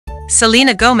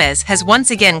Selena Gomez has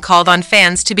once again called on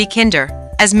fans to be kinder,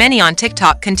 as many on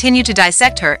TikTok continue to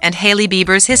dissect her and Hailey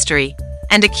Bieber's history,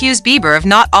 and accuse Bieber of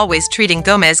not always treating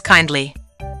Gomez kindly.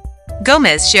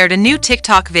 Gomez shared a new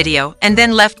TikTok video and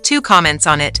then left 2 comments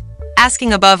on it,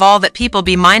 asking above all that people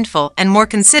be mindful and more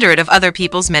considerate of other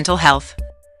people's mental health.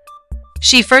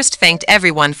 She first thanked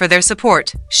everyone for their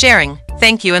support, sharing,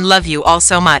 "Thank you and love you all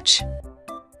so much.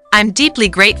 I'm deeply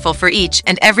grateful for each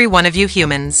and every one of you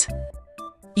humans.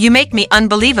 You make me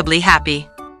unbelievably happy."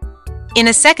 In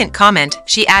a second comment,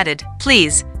 she added,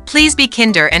 please be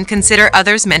kinder and consider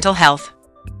others' mental health.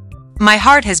 My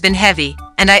heart has been heavy,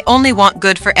 and I only want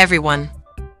good for everyone.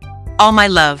 All my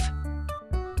love."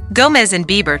 Gomez and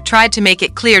Bieber tried to make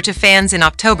it clear to fans in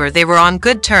October they were on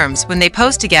good terms when they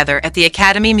posed together at the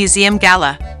Academy Museum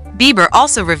Gala. Bieber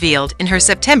also revealed in her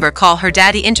September Call Her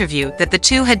Daddy interview that the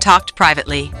two had talked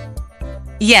privately.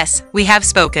 "Yes, we have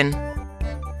spoken.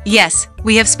 Yes,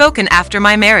 we have spoken after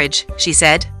my marriage," she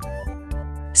said.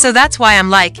 "So that's why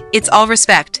I'm like, it's all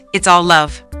respect, it's all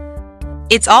love.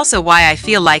 It's also why I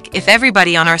feel like if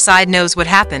everybody on our side knows what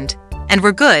happened, and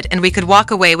we're good and we could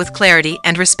walk away with clarity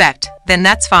and respect, then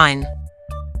that's fine.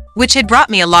 Which had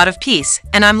brought me a lot of peace,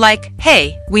 and I'm like,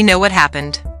 hey, we know what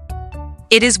happened.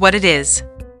 It is what it is.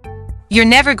 You're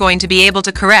never going to be able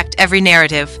to correct every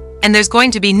narrative, and there's going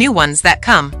to be new ones that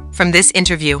come from this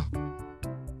interview.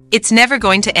 It's never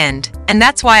going to end, and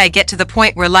that's why I get to the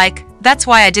point where like, that's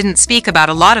why I didn't speak about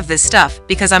a lot of this stuff,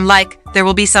 because I'm like, there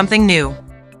will be something new."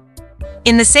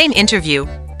 In the same interview,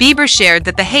 Bieber shared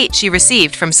that the hate she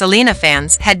received from Selena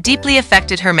fans had deeply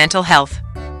affected her mental health.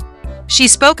 She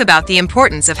spoke about the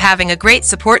importance of having a great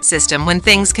support system when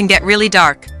things can get really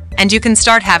dark, and you can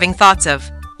start having thoughts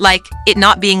of, like, it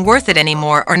not being worth it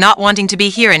anymore or not wanting to be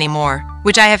here anymore,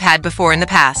 which I have had before in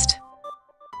the past.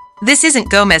 This isn't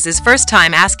Gomez's first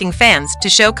time asking fans to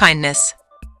show kindness.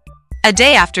 A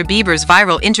day after Bieber's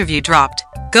viral interview dropped,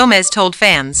 Gomez told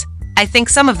fans, "I think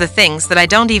some of the things that I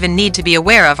don't even need to be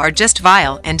aware of are just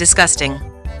vile and disgusting.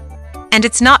 And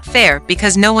it's not fair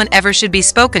because no one ever should be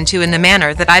spoken to in the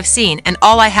manner that I've seen, and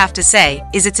all I have to say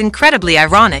is it's incredibly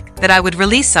ironic that I would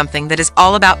release something that is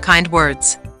all about kind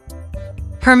words."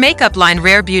 Her makeup line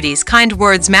Rare Beauty's Kind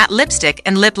Words matte lipstick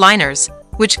and lip liners,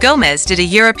 which Gomez did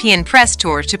a European press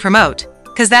tour to promote,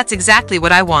 "'cause that's exactly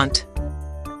what I want.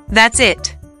 That's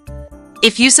it.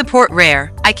 If you support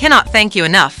Rare, I cannot thank you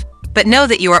enough, but know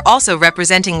that you are also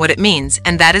representing what it means,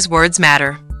 and that is words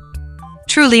matter.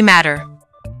 Truly matter.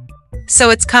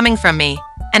 So it's coming from me,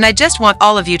 and I just want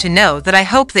all of you to know that I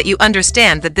hope that you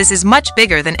understand that this is much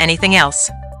bigger than anything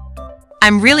else.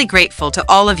 I'm really grateful to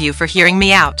all of you for hearing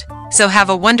me out, so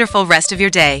have a wonderful rest of your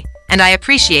day, and I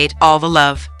appreciate all the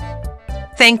love.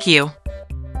 Thank you."